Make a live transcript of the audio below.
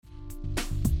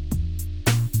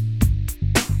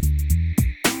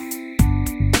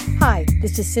Hi,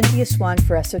 this is Cynthia Swan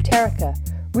for Esoterica,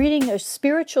 reading a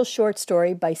spiritual short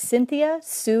story by Cynthia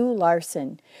Sue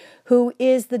Larson, who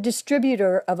is the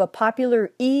distributor of a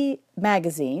popular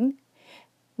e-magazine,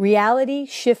 Reality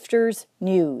Shifters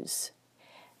News.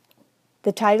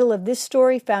 The title of this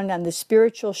story, found on the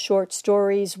Spiritual Short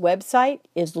Stories website,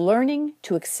 is Learning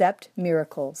to Accept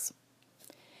Miracles.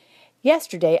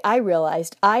 Yesterday, I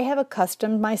realized I have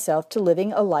accustomed myself to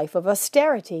living a life of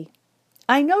austerity.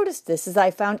 I noticed this as I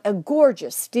found a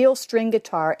gorgeous steel string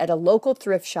guitar at a local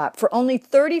thrift shop for only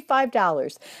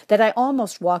 $35 that I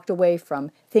almost walked away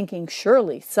from, thinking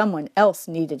surely someone else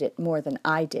needed it more than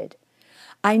I did.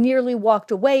 I nearly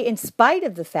walked away in spite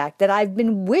of the fact that I've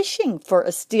been wishing for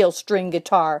a steel string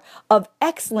guitar of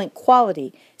excellent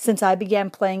quality since I began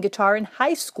playing guitar in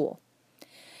high school.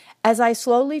 As I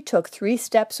slowly took 3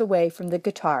 steps away from the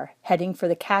guitar, heading for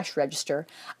the cash register,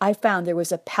 I found there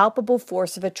was a palpable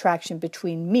force of attraction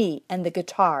between me and the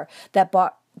guitar that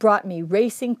brought me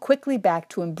racing quickly back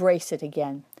to embrace it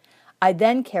again. I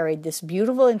then carried this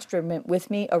beautiful instrument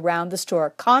with me around the store,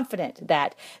 confident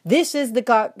that this is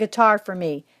the guitar for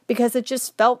me, because it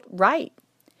just felt right.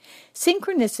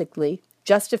 Synchronistically,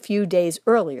 just a few days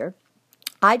earlier,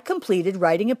 I'd completed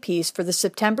writing a piece for the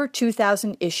September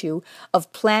 2000 issue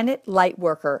of Planet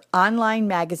Lightworker online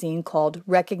magazine called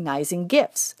Recognizing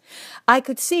Gifts. I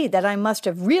could see that I must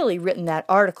have really written that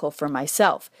article for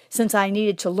myself, since I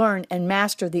needed to learn and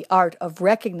master the art of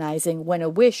recognizing when a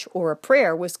wish or a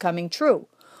prayer was coming true.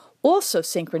 Also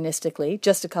synchronistically,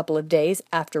 just a couple of days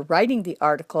after writing the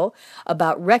article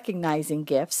about recognizing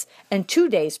gifts, and 2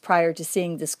 days prior to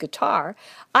seeing this guitar,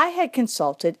 I had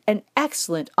consulted an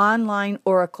excellent online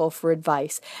oracle for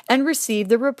advice and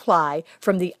received the reply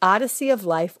from the Odyssey of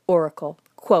Life oracle,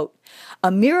 quote,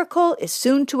 "A miracle is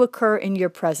soon to occur in your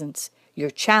presence. Your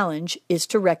challenge is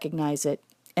to recognize it,"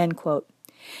 end quote.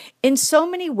 In so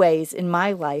many ways in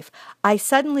my life, I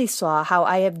suddenly saw how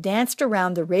I have danced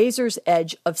around the razor's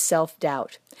edge of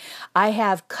self-doubt. I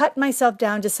have cut myself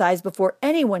down to size before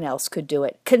anyone else could do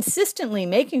it, consistently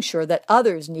making sure that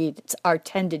others' needs are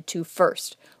tended to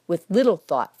first, with little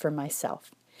thought for myself.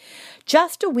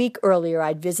 Just a week earlier,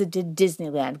 I'd visited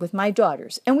Disneyland with my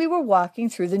daughters, and we were walking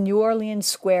through the New Orleans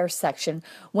Square section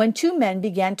when 2 men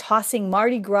began tossing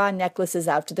Mardi Gras necklaces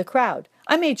out to the crowd.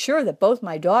 I made sure that both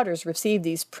my daughters received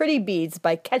these pretty beads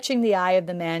by catching the eye of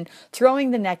the man throwing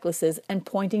the necklaces and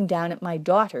pointing down at my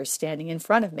daughters standing in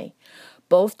front of me.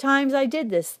 Both times I did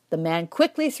this, the man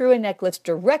quickly threw a necklace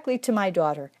directly to my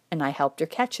daughter, and I helped her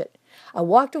catch it. I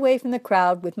walked away from the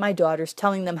crowd with my daughters,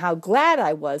 telling them how glad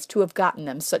I was to have gotten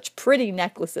them such pretty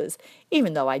necklaces,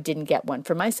 even though I didn't get one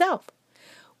for myself.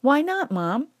 "Why not,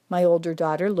 Mom?" my older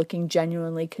daughter, looking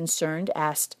genuinely concerned,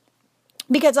 asked.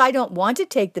 "Because I don't want to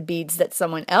take the beads that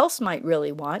someone else might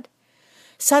really want."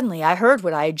 Suddenly, I heard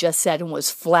what I had just said and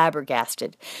was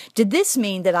flabbergasted. Did this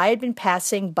mean that I had been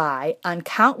passing by on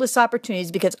countless opportunities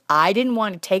because I didn't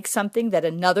want to take something that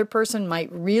another person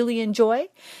might really enjoy?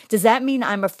 Does that mean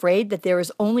I'm afraid that there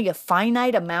is only a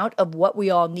finite amount of what we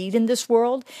all need in this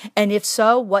world? And if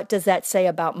so, what does that say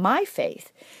about my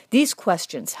faith? These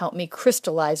questions help me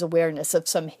crystallize awareness of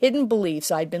some hidden beliefs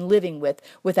I'd been living with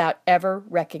without ever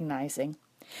recognizing.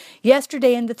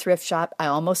 Yesterday in the thrift shop, I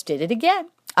almost did it again.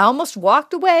 I almost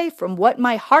walked away from what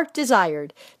my heart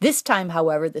desired. This time,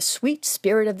 however, the sweet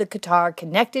spirit of the guitar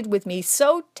connected with me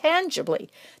so tangibly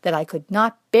that I could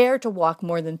not bear to walk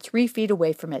more than 3 feet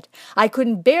away from it. I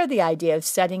couldn't bear the idea of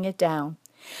setting it down.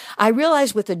 I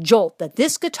realized with a jolt that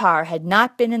this guitar had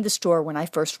not been in the store when I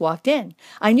first walked in.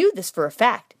 I knew this for a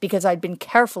fact because I'd been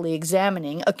carefully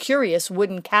examining a curious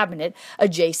wooden cabinet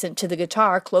adjacent to the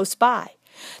guitar close by.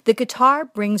 The guitar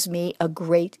brings me a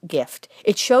great gift.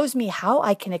 It shows me how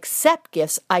I can accept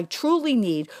gifts I truly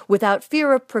need without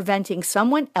fear of preventing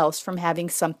someone else from having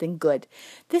something good.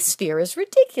 This fear is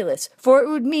ridiculous, for it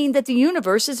would mean that the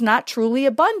universe is not truly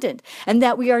abundant and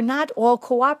that we are not all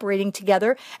cooperating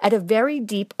together at a very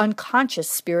deep unconscious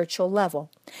spiritual level.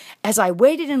 As I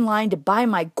waited in line to buy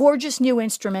my gorgeous new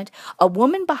instrument, a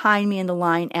woman behind me in the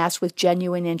line asked with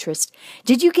genuine interest,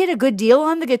 "Did you get a good deal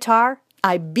on the guitar?"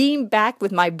 I beamed back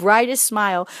with my brightest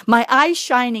smile, my eyes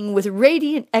shining with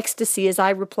radiant ecstasy as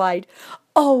I replied,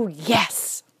 "Oh,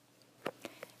 yes."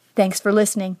 Thanks for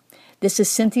listening. This is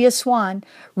Cynthia Swan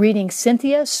reading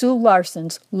Cynthia Sue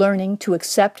Larson's Learning to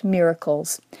Accept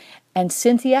Miracles. And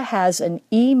Cynthia has an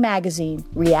e-magazine,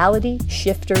 Reality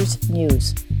Shifters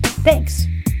News. Thanks.